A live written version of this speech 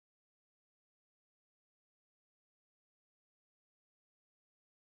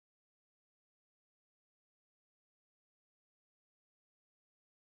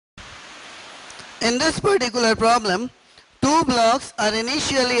In this particular problem, two blocks are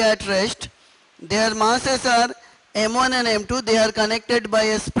initially at rest. Their masses are M1 and M2. They are connected by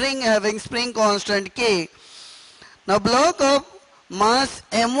a spring having spring constant K. Now block of mass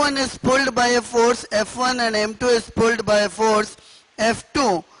M1 is pulled by a force F1 and M2 is pulled by a force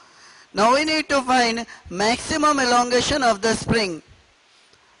F2. Now we need to find maximum elongation of the spring.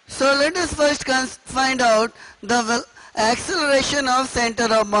 So let us first find out the acceleration of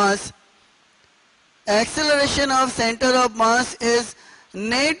center of mass. Acceleration of center of mass is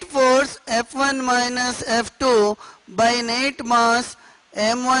net force F1 minus F2 by net mass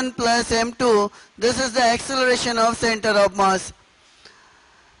M1 plus M2. This is the acceleration of center of mass.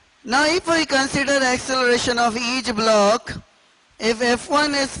 Now if we consider acceleration of each block, if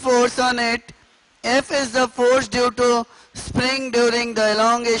F1 is force on it, F is the force due to spring during the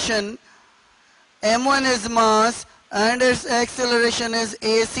elongation, M1 is mass and its acceleration is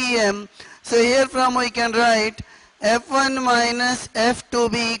ACM. So here from we can write F1 minus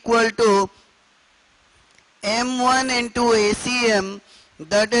F2 be equal to M1 into ACM.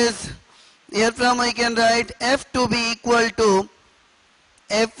 That is, here from we can write F2 be equal to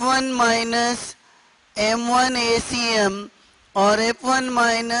F1 minus M1 ACM or F1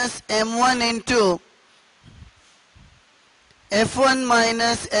 minus M1 into F1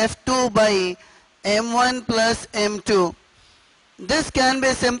 minus F2 by M1 plus M2. This can be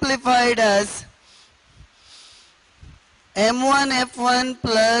simplified as M1 F1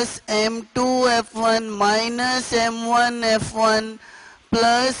 plus M2 F1 minus M1 F1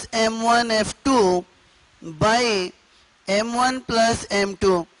 plus M1 F2 by M1 plus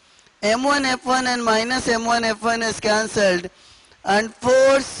M2. M1 F1 and minus M1 F1 is cancelled and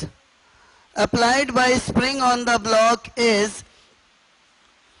force applied by spring on the block is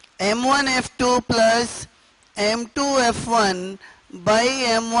M1 F2 plus M2 F1 by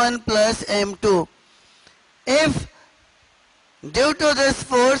M1 plus M2. If due to this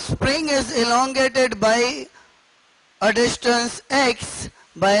force spring is elongated by a distance x,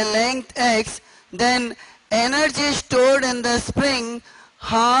 by length x, then energy stored in the spring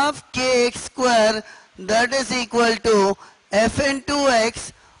half kx square, that is equal to F into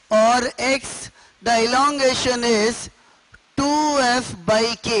x, or x, the elongation is 2f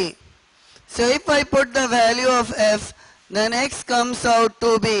by k. So if I put the value of f, then x comes out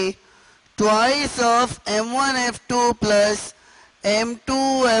to be twice of M1 F2 plus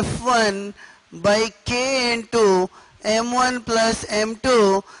M2 F1 by k into M1 plus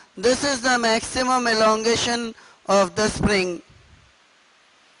M2. This is the maximum elongation of the spring.